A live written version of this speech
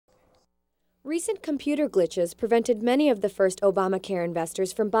Recent computer glitches prevented many of the first Obamacare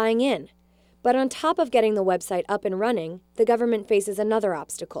investors from buying in. But on top of getting the website up and running, the government faces another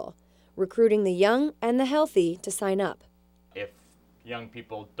obstacle: recruiting the young and the healthy to sign up. If young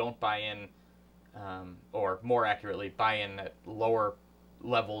people don't buy in, or more accurately, buy in at lower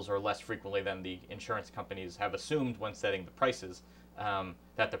levels or less frequently than the insurance companies have assumed when setting the prices,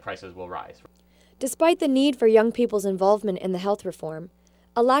 that the prices will rise. Despite the need for young people's involvement in the health reform,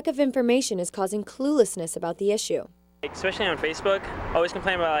 a lack of information is causing cluelessness about the issue. Especially on Facebook, always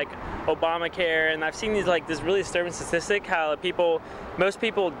complain about Obamacare, and I've seen this really disturbing statistic how most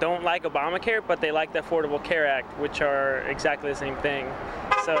people don't like Obamacare, but they like the Affordable Care Act, which are exactly the same thing.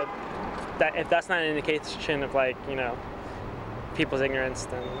 So if that's not an indication of people's ignorance,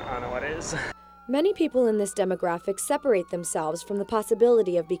 then I don't know what is. Many people in this demographic separate themselves from the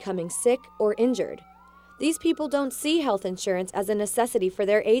possibility of becoming sick or injured. These people don't see health insurance as a necessity for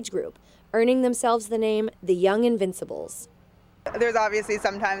their age group, earning themselves the name the Young Invincibles. There's obviously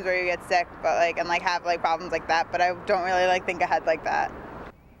some times where you get sick, but have problems like that, but I don't really think ahead like that.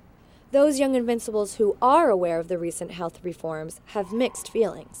 Those Young Invincibles who are aware of the recent health reforms have mixed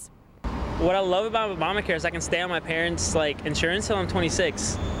feelings. What I love about Obamacare is I can stay on my parents' insurance till I'm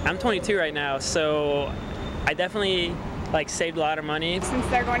 26. I'm 22 right now, so I definitely saved a lot of money. Since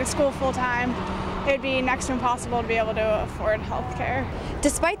they're going to school full time, it would be next to impossible to be able to afford health care.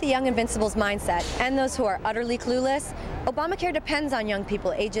 Despite the Young Invincibles mindset and those who are utterly clueless, Obamacare depends on young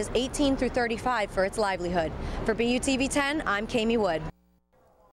people ages 18 through 35 for its livelihood. For BUTV 10, I'm Caymee Wood.